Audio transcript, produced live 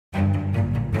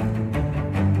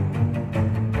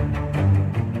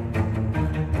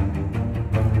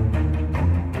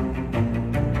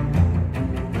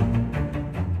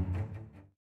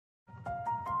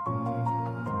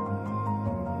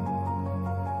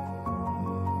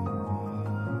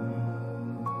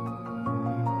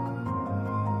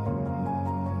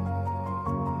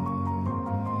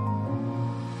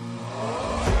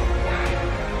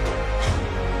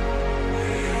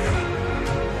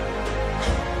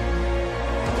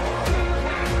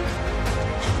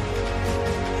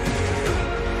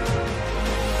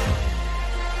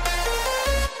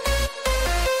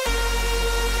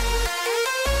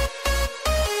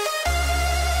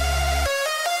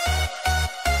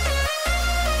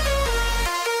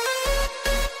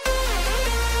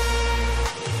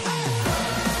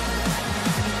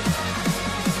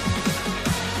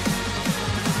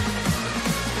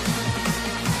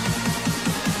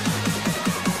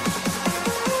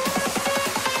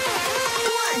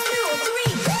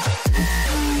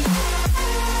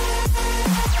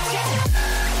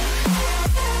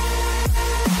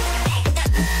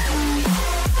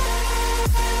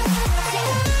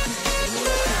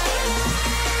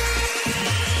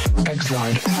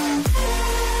worldwide.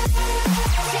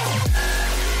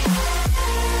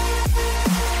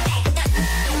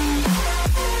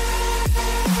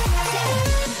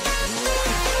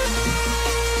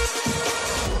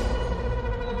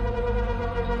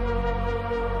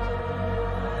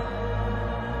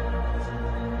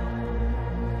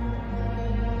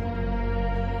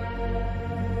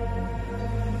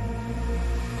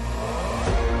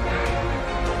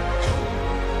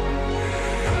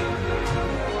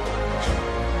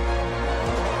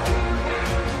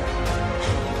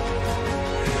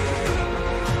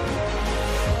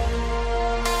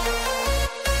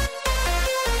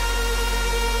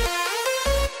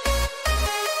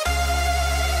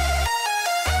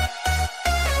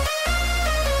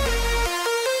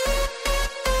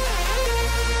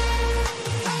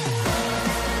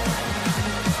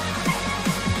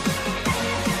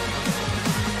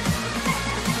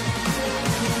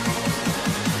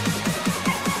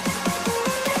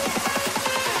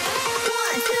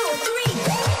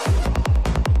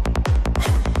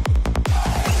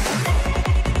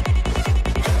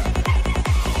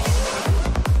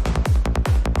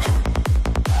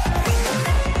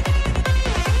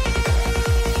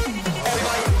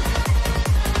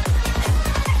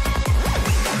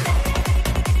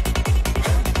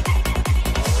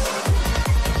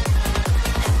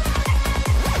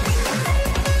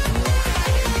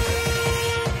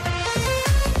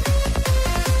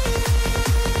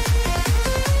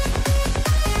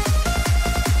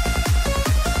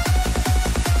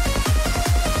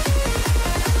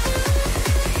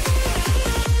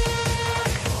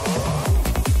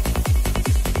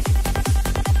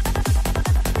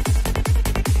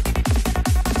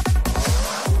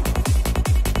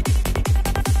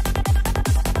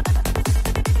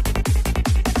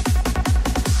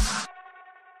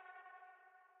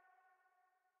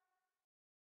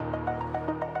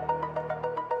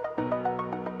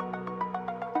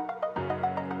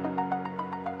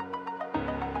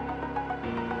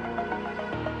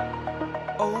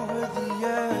 Over the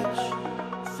edge,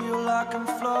 feel like I'm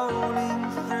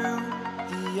floating through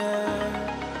the air.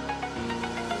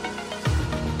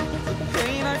 The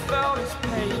pain I felt is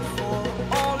paid for,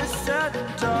 all is said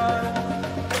and done.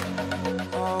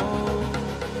 Oh,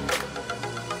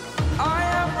 I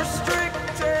am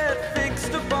restricted,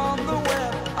 fixed upon the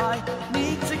web. I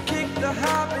need to kick the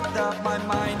habit that my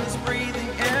mind is breathing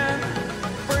in.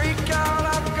 Break out,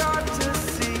 I've got to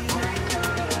see.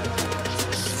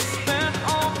 Spent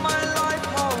all my life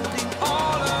holding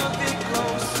all of it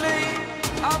closely.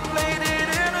 I played it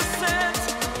innocent,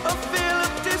 a feel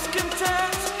of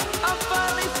discontent. I'm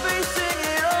finally facing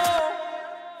it all,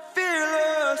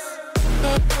 fearless.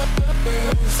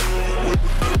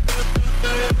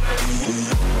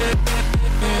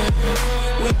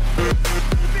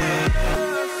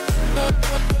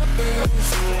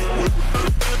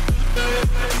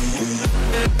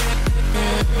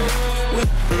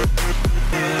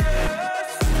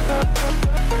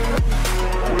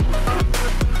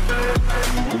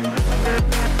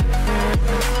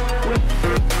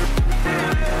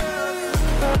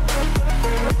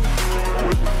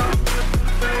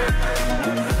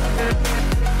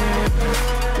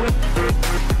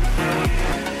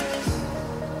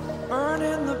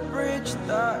 Burning the bridge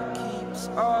that keeps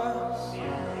us.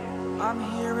 I'm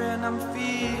here and I'm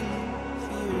feeling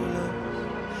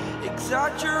fearless.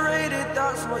 Exaggerated,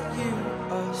 that's what you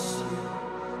assume.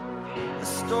 The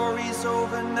story's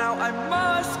over now, I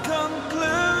must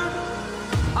conclude.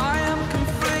 I am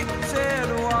conflicted,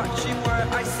 watching where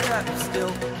I step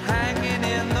still.